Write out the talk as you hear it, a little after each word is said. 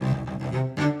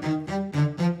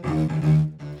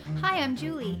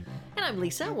I'm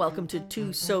Lisa. Welcome to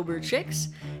Two Sober Chicks.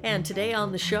 And today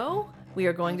on the show, we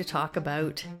are going to talk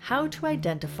about how to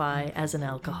identify as an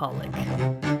alcoholic.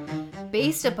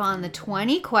 Based upon the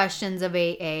 20 questions of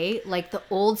AA, like the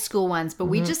old school ones, but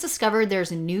we just discovered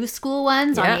there's new school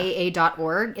ones on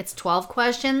AA.org. It's 12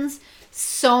 questions.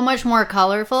 So much more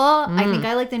colorful. I think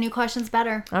I like the new questions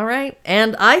better. All right.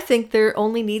 And I think there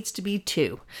only needs to be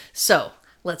 2. So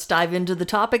let's dive into the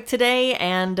topic today.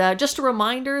 And just a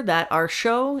reminder that our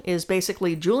show is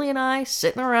basically Julie and I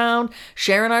sitting around,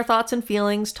 sharing our thoughts and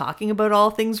feelings, talking about all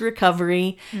things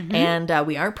recovery. And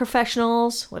we aren't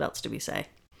professionals. What else do we say?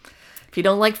 If you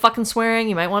don't like fucking swearing,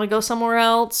 you might want to go somewhere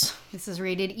else. This is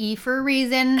rated E for a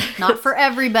reason, not for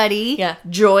everybody. Yeah.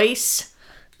 Joyce.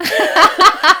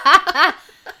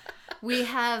 We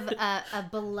have a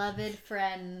beloved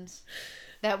friend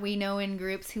that we know in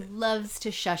groups who loves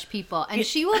to shush people. And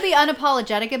she will be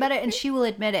unapologetic about it, and she will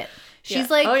admit it.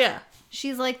 She's like, oh, yeah.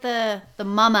 She's like the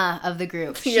mama of the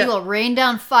group. She Yeah. will rain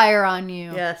down fire on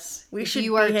you. Yes. We if should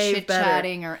you are behave better.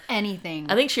 chit-chatting or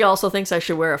anything. I think she also thinks I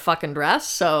should wear a fucking dress,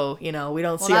 so, we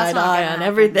don't see eye that's to not eye gonna on happen.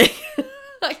 everything.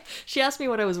 She asked me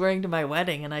what I was wearing to my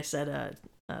wedding, and I said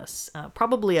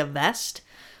probably a vest,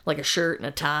 like a shirt and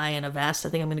a tie and a vest. I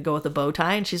think I'm going to go with a bow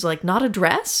tie. And she's like, not a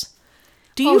dress?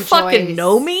 Do you fucking Joyce.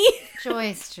 know me?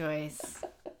 Joyce.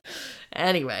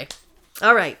 Anyway.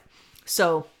 All right.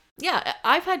 So, yeah,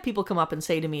 I've had people come up and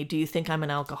say to me, do you think I'm an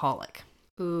alcoholic?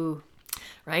 Ooh.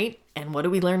 Right? And what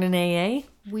do we learn in AA?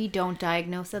 We don't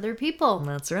diagnose other people.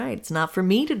 That's right. It's not for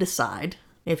me to decide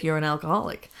if you're an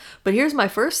alcoholic. But here's my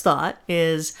first thought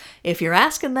is if you're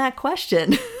asking that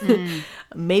question,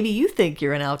 maybe you think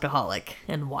you're an alcoholic.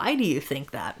 And why do you think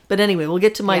that? But anyway, we'll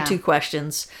get to my 2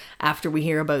 questions after we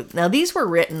hear about... Now, these were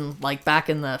written like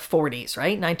back in the 40s,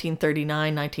 right? 1939,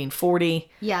 1940.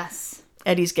 Yes.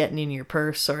 Eddie's getting in your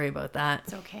purse. Sorry about that.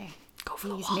 It's okay. Go for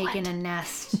the He's wallet. making a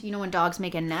nest. You know when dogs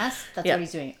make a nest? That's Yeah. what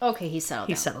he's doing. Okay, he's settled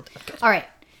down. He's settled down. Good. All right.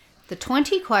 The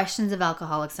 20 questions of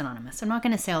Alcoholics Anonymous. I'm not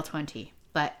going to say all 20,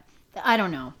 but I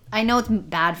don't know. I know it's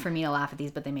bad for me to laugh at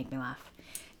these, but they make me laugh.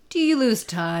 Do you lose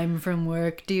time from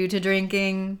work due to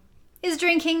drinking? Is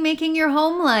drinking making your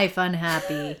home life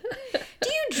unhappy? Do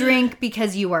you drink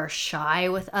because you are shy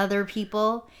with other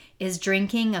people? Is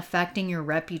drinking affecting your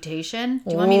reputation?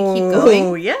 Do you want me to keep going?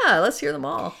 Oh, yeah. Let's hear them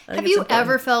all. I think Have it's you important.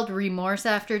 ever felt remorse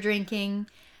after drinking?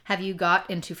 Have you got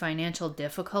into financial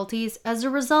difficulties as a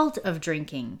result of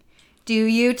drinking? Do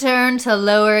you turn to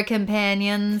lower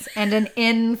companions and an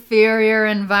inferior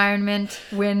environment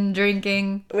when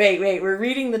drinking? Wait. We're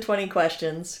reading the 20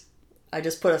 questions. I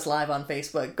just put us live on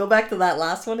Facebook. Go back to that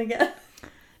last one again.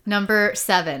 Number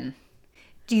 7.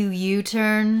 Do you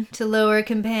turn to lower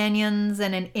companions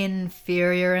and an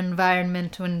inferior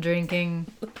environment when drinking?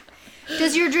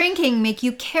 Does your drinking make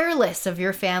you careless of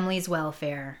your family's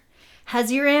welfare?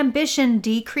 Has your ambition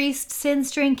decreased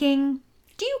since drinking?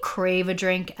 Do you crave a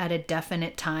drink at a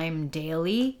definite time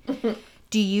daily?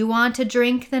 Do you want to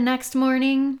drink the next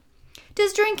morning?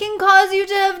 Does drinking cause you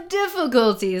to have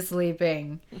difficulty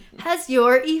sleeping? Has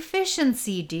your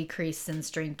efficiency decreased since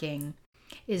drinking?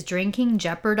 Is drinking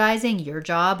jeopardizing your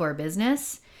job or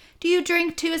business? Do you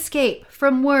drink to escape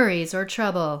from worries or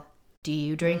trouble? Do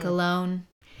you drink alone?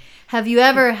 Have you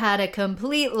ever had a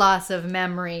complete loss of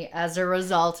memory as a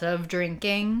result of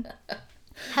drinking?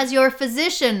 Has your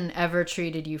physician ever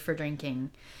treated you for drinking?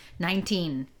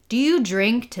 19. Do you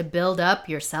drink to build up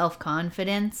your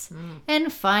self-confidence?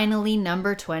 And finally,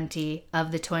 number 20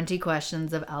 of the 20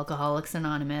 questions of Alcoholics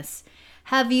Anonymous.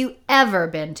 Have you ever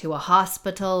been to a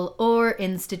hospital or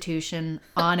institution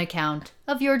on account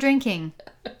of your drinking?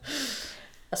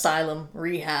 Asylum,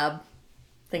 rehab,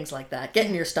 things like that.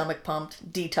 Getting your stomach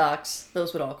pumped, detox,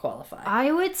 those would all qualify.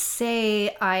 I would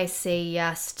say I say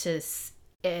yes to...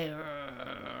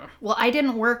 well, I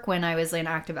didn't work when I was in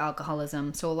active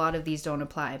alcoholism, so a lot of these don't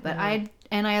apply. But I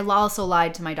also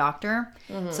lied to my doctor,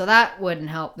 so that wouldn't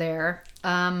help there.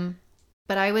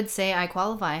 But I would say I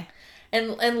qualify.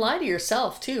 And lie to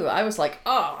yourself, too. I was like,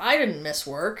 oh, I didn't miss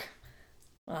work.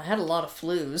 Well, I had a lot of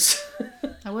flus.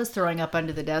 I was throwing up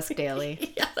under the desk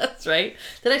daily. Yeah, that's right.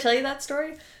 Did I tell you that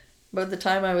story? About the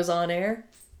time I was on air?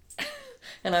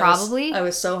 And Probably. I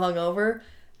was so hungover,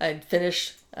 I'd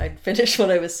finish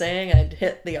what I was saying, I'd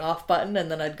hit the off button,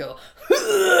 and then I'd go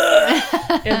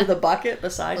into the bucket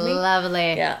beside me.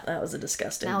 Lovely. Yeah, that was a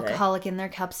disgusting An day. alcoholic in their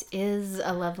cups is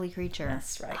a lovely creature.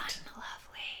 That's right. Lovely.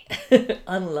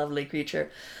 Unlovely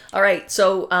creature. All right,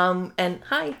 so, and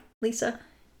hi, Lisa.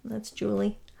 That's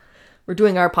Julie. We're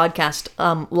doing our podcast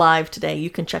live today.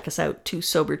 You can check us out, Two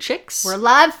Sober Chicks. We're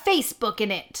live Facebooking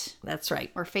it. That's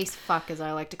right. Or Facefuck, as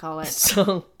I like to call it.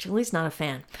 So Julie's not a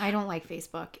fan. I don't like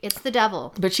Facebook. It's the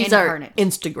devil. But she's incarnate. our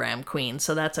Instagram queen,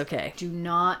 so that's okay. Do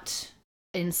not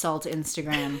insult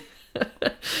Instagram.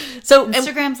 So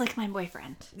Instagram's like my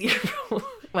boyfriend.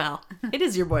 Well, it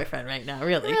is your boyfriend right now,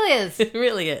 really. It really is. It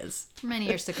really is. For many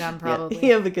years to come, probably. Yeah,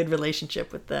 you have a good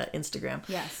relationship with Instagram.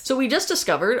 Yes. So we just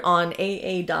discovered on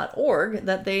AA.org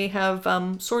that they have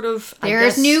sort of,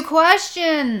 There's new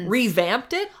questions.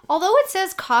 revamped it. Although it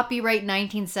says copyright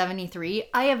 1973,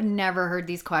 I have never heard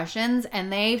these questions,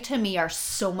 and they, to me, are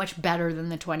so much better than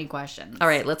the 20 questions. All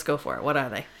right, let's go for it. What are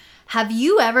they? Have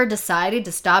you ever decided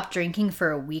to stop drinking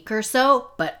for a week or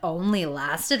so, but only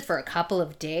lasted for a couple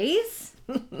of days?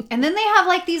 And then they have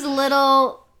like these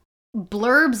little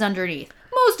blurbs underneath.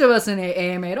 Most of us in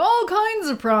AA made all kinds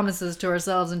of promises to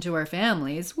ourselves and to our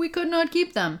families. We could not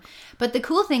keep them. But the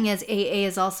cool thing is AA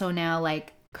is also now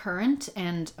like current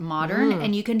and modern,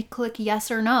 and you can click yes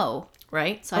or no.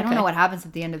 Right? So I don't know what happens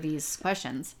at the end of these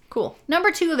questions. Cool.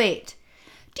 Number 2 of 8.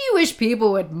 Do you wish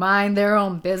people would mind their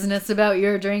own business about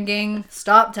your drinking?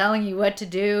 Stop telling you what to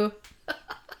do?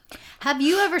 Have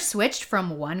you ever switched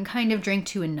from one kind of drink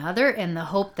to another in the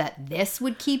hope that this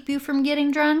would keep you from getting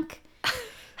drunk?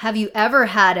 Have you ever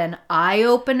had an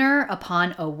eye-opener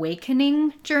upon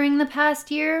awakening during the past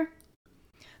year?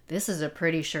 This is a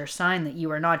pretty sure sign that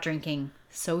you are not drinking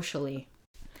socially.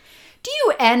 Do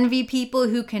you envy people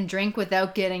who can drink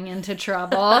without getting into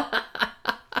trouble?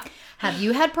 Have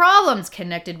you had problems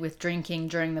connected with drinking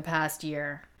during the past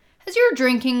year? Has your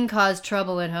drinking caused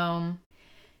trouble at home?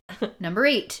 Number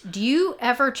 8. Do you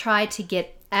ever try to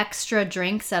get extra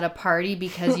drinks at a party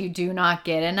because you do not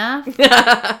get enough?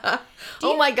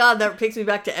 Oh my God, that takes me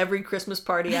back to every Christmas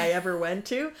party I ever went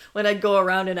to when I'd go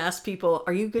around and ask people,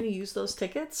 are you going to use those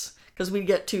tickets? Because we'd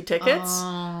get 2 tickets.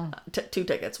 Oh. 2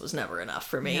 tickets was never enough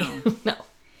for me. No.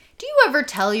 Do you ever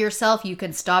tell yourself you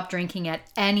can stop drinking at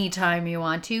any time you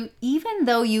want to, even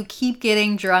though you keep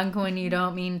getting drunk when you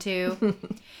don't mean to?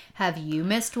 Have you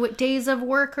missed days of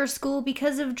work or school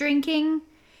because of drinking?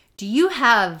 Do you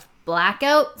have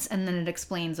blackouts? And then it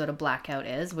explains what a blackout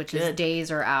is, which is days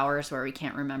or hours where we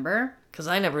can't remember. Because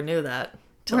I never knew that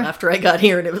till after I got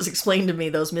here and it was explained to me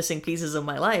those missing pieces of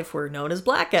my life were known as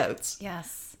blackouts.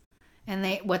 Yes. And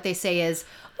what they say is,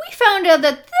 we found out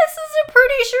that this is a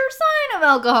pretty sure sign of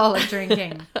alcoholic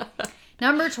drinking.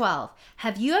 Number 12.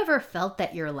 Have you ever felt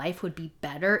that your life would be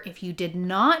better if you did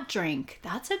not drink?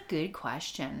 That's a good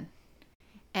question.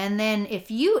 And then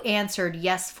if you answered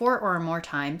yes 4 or more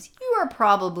times, you are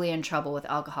probably in trouble with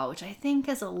alcohol, which I think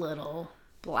is a little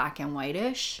black and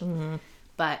whitish. Mm-hmm.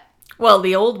 But well,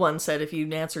 the old one said if you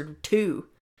answered 2,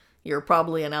 you're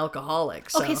probably an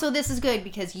alcoholic. So. Okay, so this is good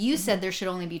because you said there should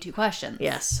only be 2 questions.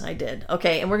 Yes, I did.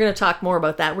 Okay, and we're going to talk more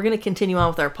about that. We're going to continue on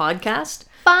with our podcast.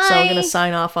 Bye. So I'm going to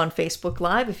sign off on Facebook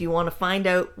Live. If you want to find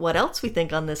out what else we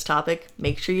think on this topic,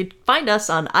 make sure you find us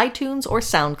on iTunes or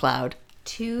SoundCloud.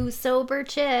 2 sober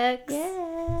chicks.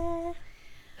 Yeah. Okay.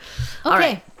 All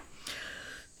right.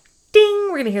 Ding.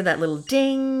 We're going to hear that little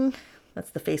ding. That's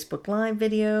the Facebook Live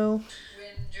video.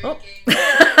 Oh.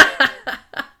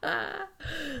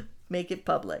 Make it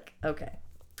public. Okay.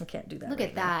 I can't do that. Look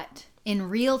at that. In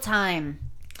real time.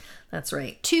 That's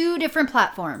right. 2 different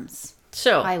platforms.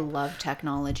 So, I love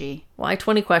technology. why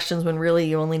 20 questions when really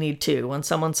you only need 2? When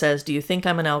someone says, do you think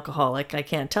I'm an alcoholic? I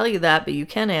can't tell you that, but you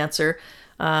can answer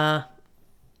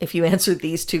if you answered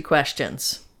these 2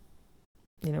 questions.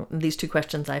 You know, these 2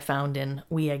 questions I found in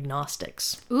We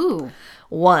Agnostics. Ooh.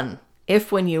 1.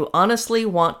 If when you honestly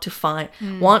want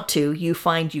to, you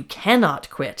find you cannot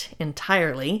quit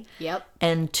entirely. Yep.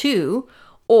 And 2,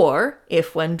 or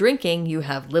if when drinking you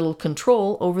have little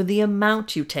control over the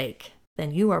amount you take,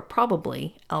 then you are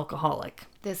probably alcoholic.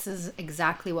 This is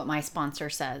exactly what my sponsor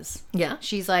says. Yeah.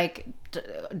 She's like,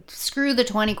 screw the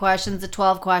 20 questions, the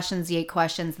 12 questions, the 8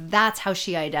 questions. That's how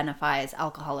she identifies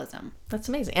alcoholism. That's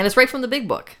amazing. And it's right from the big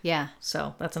book. Yeah.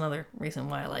 So that's another reason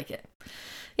why I like it.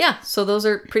 Yeah, so those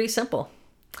are pretty simple.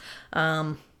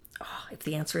 If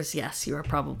the answer is yes, you are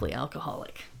probably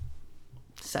alcoholic.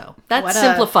 So that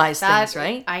simplifies things,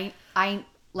 right? I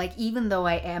like, even though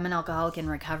I am an alcoholic in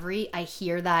recovery, I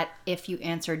hear that if you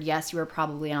answered yes, you are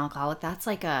probably an alcoholic. It's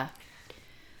like a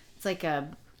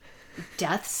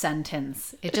death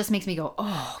sentence. It just makes me go,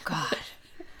 oh God,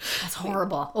 that's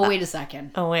horrible. Oh, wait a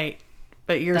second. Oh, wait.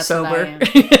 But you're That's sober.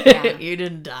 Yeah. You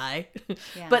didn't die.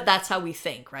 Yeah. But that's how we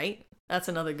think, right? That's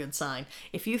another good sign.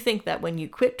 If you think that when you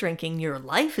quit drinking, your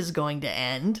life is going to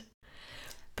end,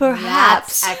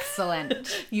 perhaps That's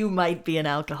excellent. you might be an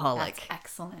alcoholic. That's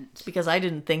excellent. Because I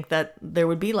didn't think that there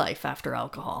would be life after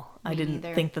alcohol. I didn't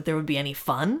neither. think that there would be any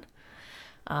fun.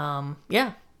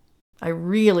 Yeah. I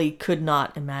really could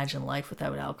not imagine life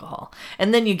without alcohol.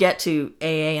 And then you get to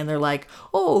AA and they're like,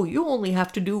 oh, you only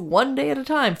have to do one day at a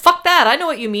time. Fuck that. I know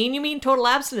what you mean. You mean total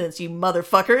abstinence, you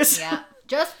motherfuckers. Yeah.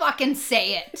 Just fucking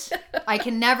say it. I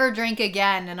can never drink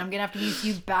again, and I'm going to have to meet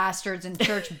you bastards in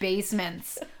church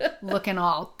basements looking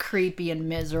all creepy and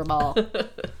miserable.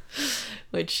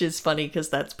 Which is funny because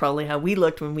that's probably how we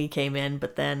looked when we came in.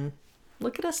 But then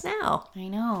look at us now. I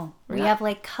know. We have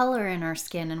like color in our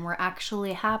skin, and we're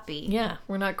actually happy. Yeah,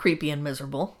 we're not creepy and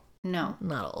miserable. No.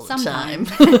 Not all the Sometimes.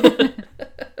 time.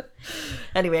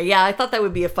 Anyway, yeah, I thought that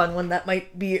would be a fun one. That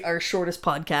might be our shortest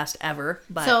podcast ever.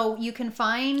 But So you can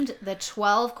find the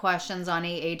 12 questions on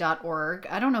AA.org.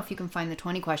 I don't know if you can find the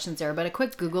 20 questions there, but a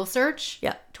quick Google search.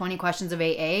 Yeah. 20 questions of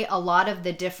AA. A lot of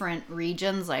the different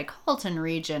regions, like Halton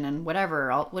region and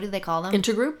whatever, what do they call them?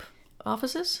 intergroup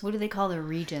offices? What do they call their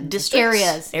regions?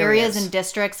 Districts? Areas and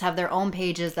districts have their own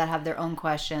pages that have their own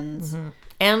questions. Mm-hmm.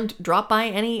 And drop by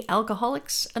any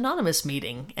Alcoholics Anonymous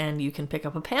meeting and you can pick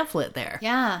up a pamphlet there.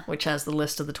 Yeah. Which has the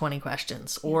list of the 20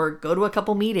 questions. Or go to a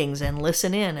couple meetings and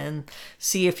listen in and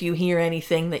see if you hear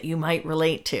anything that you might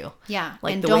relate to. Yeah.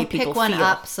 Like and the way don't people pick one feel.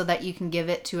 up so that you can give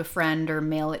it to a friend or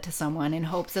mail it to someone in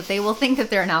hopes that they will think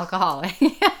that they're an alcoholic.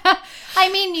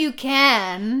 I mean, you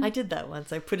can. I did that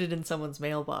once. I put it in someone's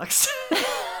mailbox.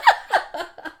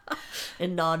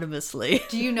 Anonymously.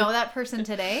 Do you know that person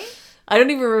today? I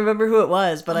don't even remember who it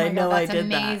was, but Oh my I know God, I that's did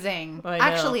amazing. that. I know.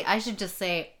 Actually, I should just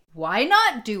say, why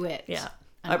not do it? Yeah.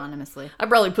 Anonymously. I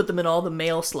probably put them in all the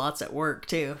mail slots at work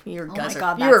too. You guys my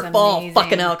God, you're that's all amazing.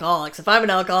 fucking alcoholics. If I'm an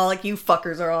alcoholic, you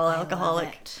fuckers are all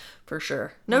alcoholic. it. For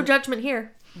sure. No judgment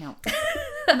here. No.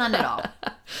 None at all.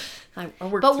 I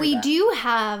worked But through we that. do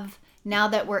have, now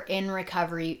that we're in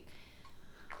recovery,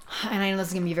 and I know this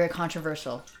is going to be very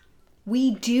controversial,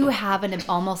 we do have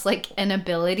almost like an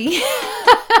ability.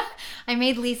 I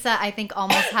made Lisa, I think,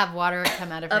 almost have water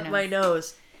come out of her Up nose. my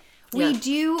nose. We Yeah.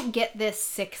 do get this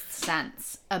sixth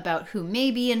sense about who may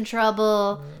be in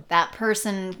trouble. That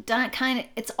person,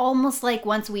 it's almost like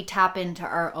once we tap into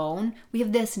our own, we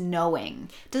have this knowing.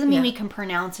 Doesn't mean Yeah. we can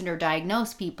pronounce it or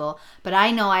diagnose people, but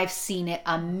I know I've seen it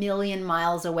a million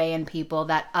miles away in people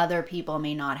that other people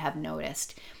may not have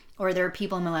noticed. Or there are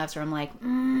people in my lives where I'm like,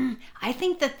 I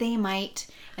think that they might,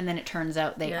 and then it turns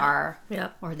out they are, Yeah.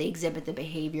 or they exhibit the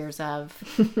behaviors of.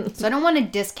 So I don't want to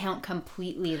discount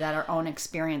completely that our own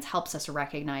experience helps us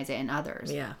recognize it in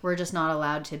others. Yeah. We're just not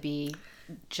allowed to be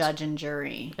judge and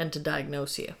jury. And to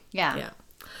diagnose you. Yeah. Yeah.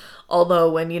 Although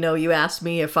when, you asked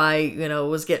me if I,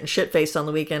 was getting shit-faced on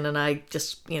the weekend and I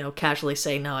just, casually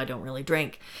say, no, I don't really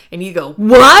drink. And you go,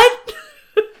 what?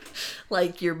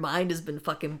 Like your mind has been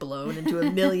fucking blown into a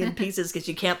million pieces because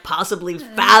you can't possibly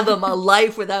fathom a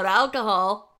life without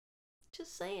alcohol.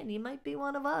 Just saying, you might be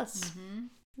one of us.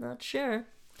 Not sure.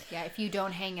 Yeah, if you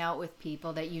don't hang out with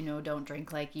people that don't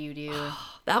drink like you do.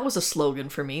 That was a slogan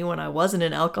for me when I wasn't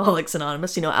in Alcoholics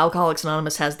Anonymous. Alcoholics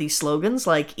Anonymous has these slogans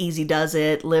like easy does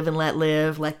it, live and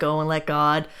live, let go and let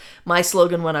God. My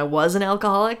slogan when I was an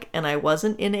alcoholic and I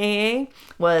wasn't in AA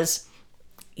was,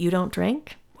 you don't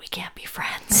drink? We can't be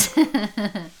friends.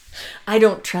 I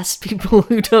don't trust people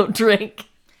who don't drink.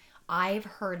 I've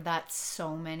heard that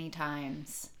so many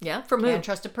times. Yeah, from Can't who?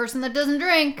 trust a person that doesn't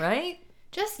drink. Right?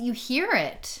 Just, you hear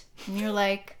it. And you're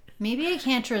like, maybe I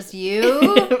can't trust you.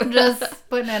 Just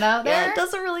putting it out there. Yeah, it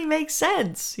doesn't really make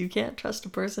sense. You can't trust a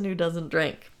person who doesn't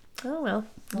drink. Oh, well.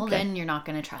 Well, okay. then you're not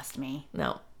going to trust me.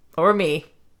 No. Or me.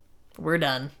 We're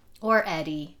done. Or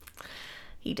Eddie.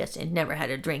 He never had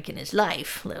a drink in his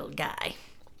life, little guy.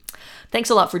 Thanks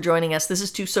a lot for joining us. This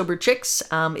is Two Sober Chicks.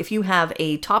 If you have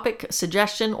a topic,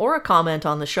 suggestion, or a comment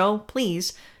on the show,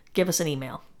 please give us an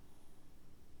email.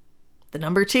 The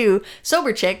number 2,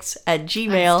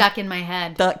 soberchicks@gmail.com. I'm stuck in my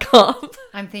head.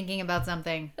 I'm thinking about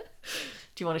something.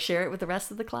 Do you want to share it with the rest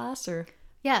of the class, or?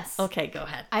 Yes. Okay, go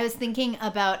ahead. I was thinking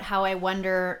about how I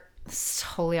wonder,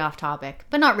 totally off topic,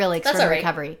 but not really, because we're in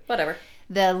recovery. Whatever.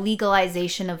 The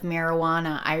legalization of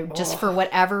marijuana. I just, for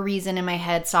whatever reason in my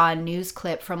head, saw a news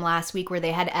clip from last week where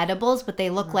they had edibles, but they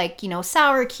look like,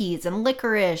 sour keys and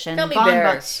licorice and Gummy bonbons.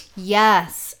 bears.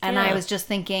 Yes. And Yeah. I was just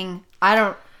thinking,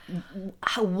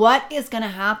 what is going to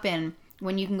happen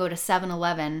when you can go to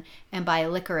 7-Eleven and buy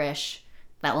licorice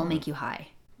that will make you high?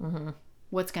 Mm-hmm.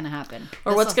 What's going to happen?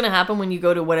 Or what's going to happen when you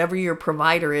go to whatever your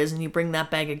provider is and you bring that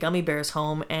bag of gummy bears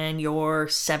home and your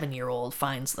 7-year-old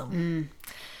finds them.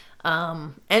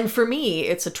 And for me,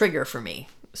 it's a trigger for me.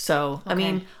 So, I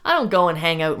mean, I don't go and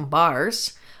hang out in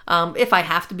bars. If I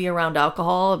have to be around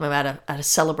alcohol, if I'm at a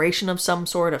celebration of some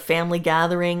sort, a family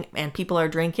gathering, and people are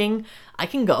drinking, I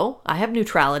can go. I have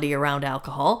neutrality around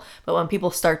alcohol. But when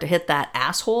people start to hit that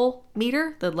asshole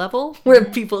meter, the level where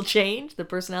people change, the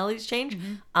personalities change,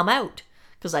 I'm out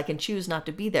because I can choose not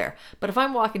to be there. But if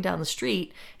I'm walking down the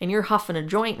street and you're huffing a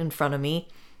joint in front of me,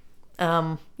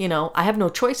 I have no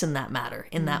choice in that matter,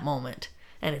 in that moment.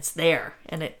 And it's there.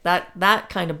 And that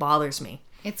kind of bothers me.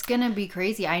 It's going to be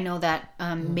crazy. I know that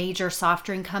major soft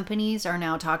drink companies are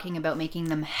now talking about making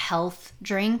them health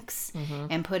drinks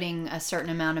and putting a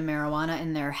certain amount of marijuana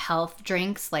in their health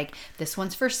drinks. Like, this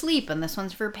one's for sleep and this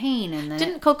one's for pain. And then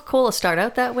Didn't Coca-Cola start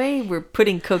out that way? We're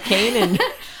putting cocaine in...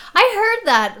 I heard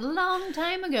that a long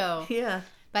time ago. Yeah.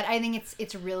 But I think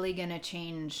it's really going to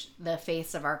change the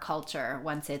face of our culture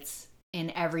once it's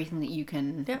in everything that you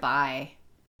can buy.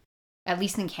 At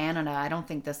least in Canada, I don't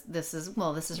think this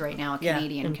is right now a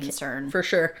Canadian concern. For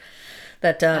sure.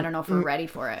 That I don't know if we're ready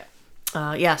for it.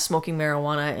 Smoking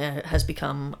marijuana has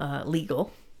become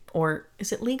legal. Or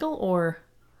is it legal or...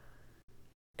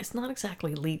 It's not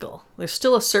exactly legal. There's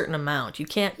still a certain amount. You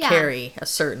can't carry a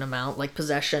certain amount, like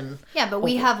possession. Yeah, but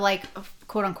we have like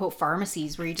quote unquote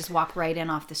pharmacies where you just walk right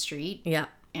in off the street. Yeah.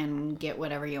 And get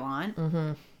whatever you want.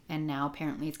 Mm-hmm. And now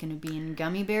apparently it's going to be in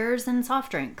gummy bears and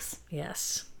soft drinks.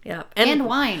 Yes. Yeah. And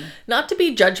wine. Not to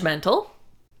be judgmental,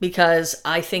 because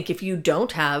I think if you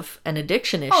don't have an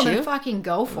addiction issue... Oh, then fucking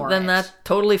go for it. Then that's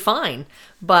totally fine.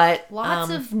 But... Lots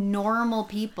of normal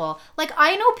people. Like,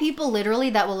 I know people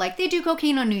literally that will, like, they do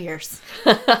cocaine on New Year's.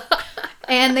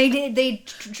 And they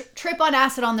trip on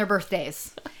acid on their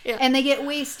birthdays. Yeah. And they get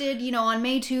wasted, on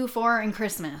May 2, 4, and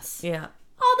Christmas. Yeah.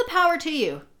 All the power to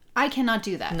you. I cannot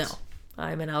do that. No.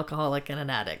 I'm an alcoholic and an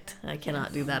addict. I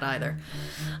cannot do that either.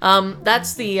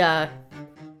 That's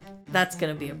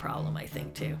going to be a problem, I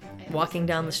think, too. Walking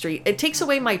down the street. It takes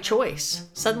away my choice.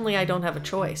 Suddenly I don't have a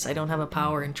choice. I don't have a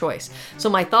power and choice. So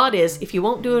my thought is, if you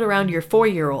won't do it around your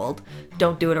 4-year-old,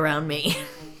 don't do it around me.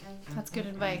 That's good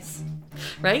advice.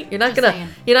 Right? You're not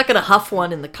gonna huff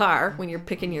one in the car when you're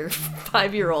picking your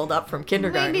 5-year-old up from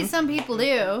kindergarten. Maybe some people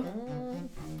do.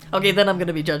 Okay, then I'm going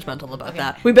to be judgmental about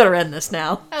that. We better end this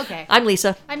now. Okay. I'm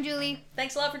Lisa. I'm Julie.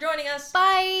 Thanks a lot for joining us.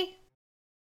 Bye.